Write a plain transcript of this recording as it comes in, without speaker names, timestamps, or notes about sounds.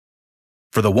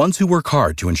For the ones who work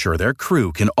hard to ensure their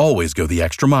crew can always go the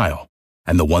extra mile,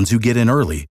 and the ones who get in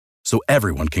early so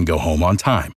everyone can go home on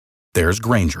time, there's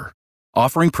Grainger,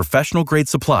 offering professional-grade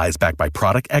supplies backed by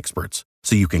product experts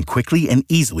so you can quickly and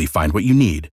easily find what you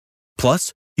need.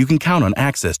 Plus, you can count on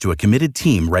access to a committed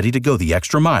team ready to go the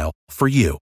extra mile for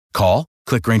you. Call,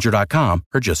 click Grainger.com,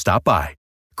 or just stop by.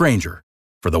 Grainger,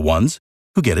 for the ones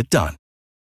who get it done.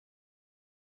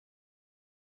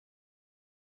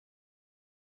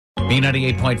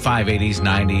 B98.5, 80s,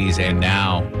 90s, and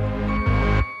now.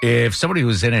 If somebody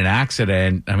was in an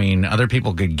accident, I mean, other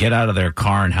people could get out of their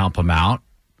car and help them out.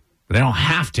 But they don't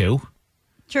have to.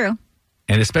 True.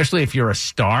 And especially if you're a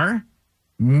star,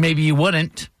 maybe you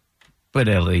wouldn't. But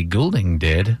Ellie Goulding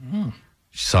did.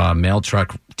 She saw a mail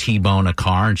truck T-bone a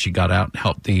car, and she got out and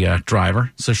helped the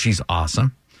driver. So she's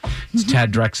awesome. It's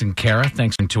Tad, Drex, and Kara.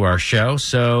 Thanks to our show.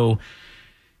 So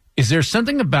is there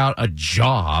something about a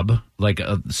job, like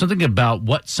something about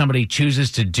what somebody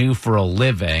chooses to do for a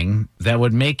living that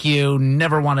would make you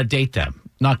never want to date them,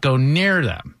 not go near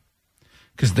them?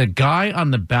 Because the guy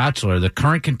on The Bachelor, the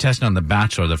current contestant on The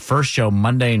Bachelor, the first show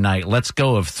Monday night, lets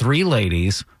go of 3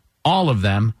 ladies, all of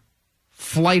them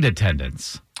flight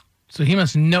attendants. So he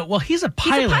must know. Well, he's a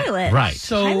pilot. He's a pilot. Right.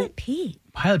 So, Pilot Pete.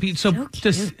 Pilot Pete. So cute.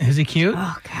 Is he cute?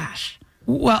 Oh, gosh.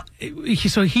 Well,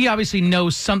 so he obviously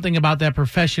knows something about that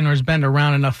profession or has been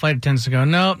around enough flight attendants to go,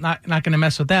 no, not going to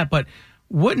mess with that. But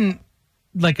wouldn't,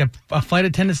 like, a flight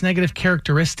attendant's negative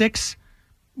characteristics,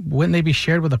 wouldn't they be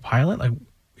shared with a pilot? Like,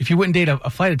 if you wouldn't date a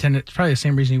flight attendant, it's probably the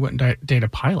same reason you wouldn't date a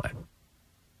pilot.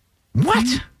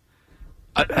 What?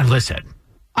 Listen,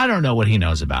 I don't know what he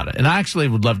knows about it. And I actually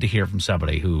would love to hear from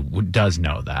somebody who does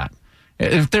know that.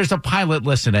 If there's a pilot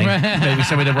listening, maybe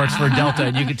somebody that works for Delta,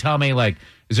 and you could tell me, like,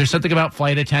 is there something about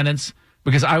flight attendants?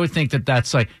 Because I would think that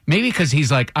that's like, maybe because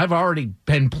he's like, I've already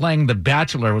been playing The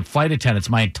Bachelor with flight attendants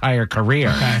my entire career.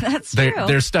 Okay. That's true.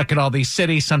 They're stuck in all these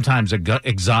cities, sometimes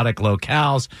exotic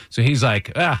locales. So he's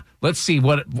like, let's see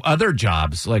what other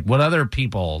jobs, like what other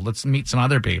people, let's meet some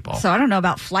other people. So I don't know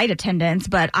about flight attendants,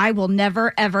 but I will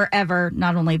never, ever, ever,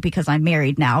 not only because I'm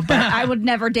married now, but I would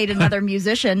never date another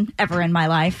musician ever in my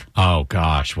life. Oh,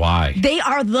 gosh, why? They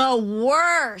are the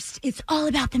worst. It's all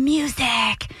about the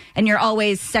music. And you're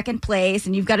always second place,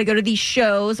 and you've got to go to these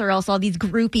shows, or else all these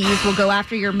groupies will go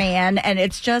after your man, and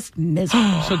it's just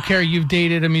miserable. So, Carrie, you've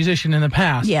dated a musician in the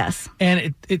past. Yes.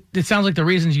 And it sounds like the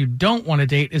reasons you don't want to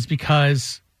date is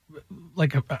because,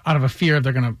 like, out of a fear of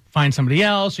they're going to find somebody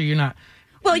else, or you're not.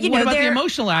 Well, you what know, about the they're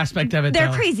emotional aspect of it? They're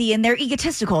though? crazy and they're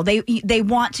egotistical. They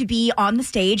want to be on the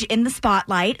stage in the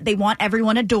spotlight. They want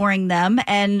everyone adoring them.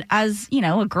 And as, you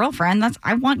know, a girlfriend,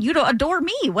 I want you to adore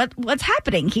me. What's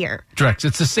happening here? Drex,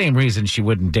 it's the same reason she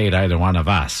wouldn't date either one of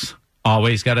us.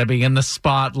 Always got to be in the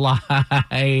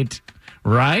spotlight,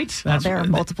 right? Well, there are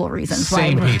multiple reasons why I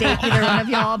Same wouldn't people. date either one of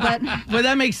y'all, but But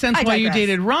that makes sense I why you digress.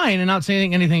 dated Ryan, and not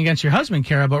saying anything against your husband,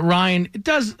 Kara, but Ryan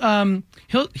does.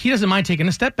 He doesn't mind taking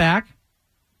a step back,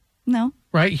 no.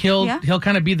 right? He'll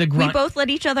kind of be the We grunt. both let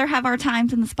each other have our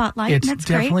times in the spotlight, It's and that's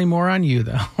definitely more on you,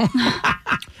 though.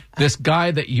 This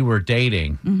guy that you were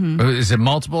dating, is it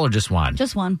multiple or just one? great.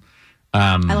 Just one.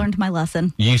 I learned my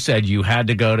lesson. You said you had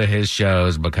to go to his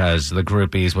shows because the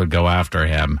groupies would go after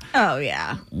him. Oh,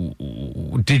 yeah.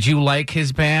 Did you like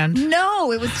his band?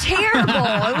 No, it was terrible.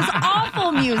 It was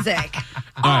awful music.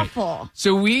 All right. Awful.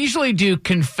 So we usually do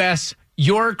Confess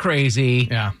You're Crazy.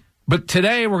 Yeah. But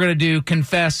today we're going to do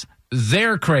Confess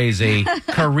They're Crazy,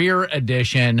 Career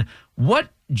Edition. What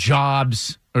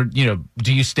jobs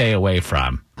do you stay away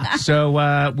from?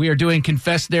 So we are doing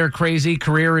Confess They're Crazy,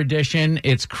 Career Edition.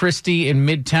 It's Christy in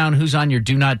Midtown. Who's on your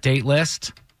do not date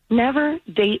list? Never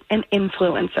date an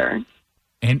influencer.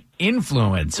 An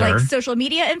influencer. Like social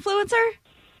media influencer?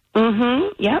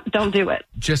 Mm-hmm. Yep, don't do it.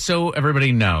 Just so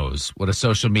everybody knows what a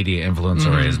social media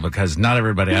influencer is, because not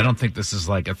everybody, I don't think this is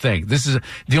like a thing. This is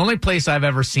the only place I've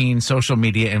ever seen social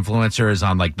media influencer is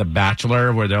on like The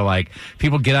Bachelor, where they're like,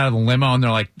 people get out of the limo and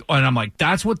they're like, and I'm like,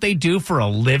 that's what they do for a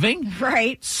living?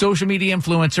 Right. Social media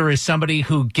influencer is somebody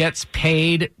who gets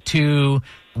paid to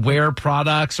wear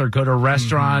products or go to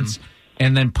restaurants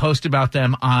and then post about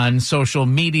them on social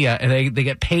media, and they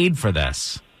get paid for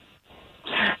this.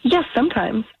 Yes,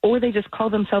 sometimes. Or they just call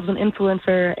themselves an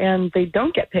influencer and they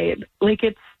don't get paid. Like,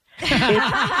 it's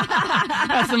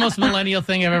That's the most millennial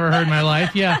thing I've ever heard in my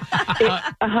life. Yeah.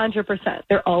 100%.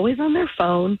 They're always on their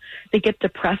phone. They get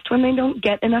depressed when they don't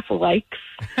get enough likes.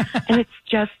 And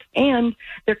and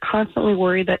they're constantly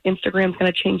worried that Instagram's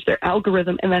going to change their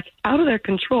algorithm, and that's out of their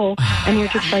control. And you're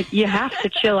just like, you have to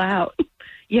chill out.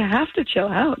 You have to chill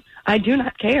out. I do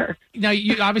not care. Now,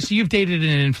 obviously, you've dated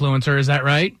an influencer. Is that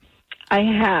right? I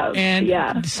have. And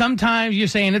yeah. sometimes you're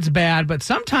saying it's bad, but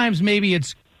sometimes maybe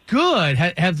it's good.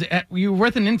 You were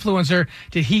with an influencer.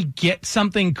 Did he get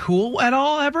something cool at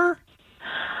all ever?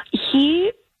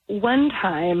 One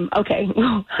time,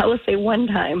 I will say one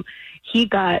time, he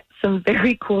got some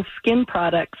very cool skin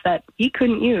products that he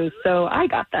couldn't use, so I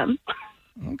got them.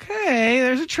 Okay,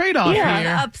 there's a trade-off The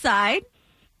here. upside.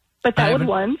 But that was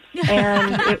once,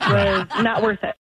 and it was not worth it.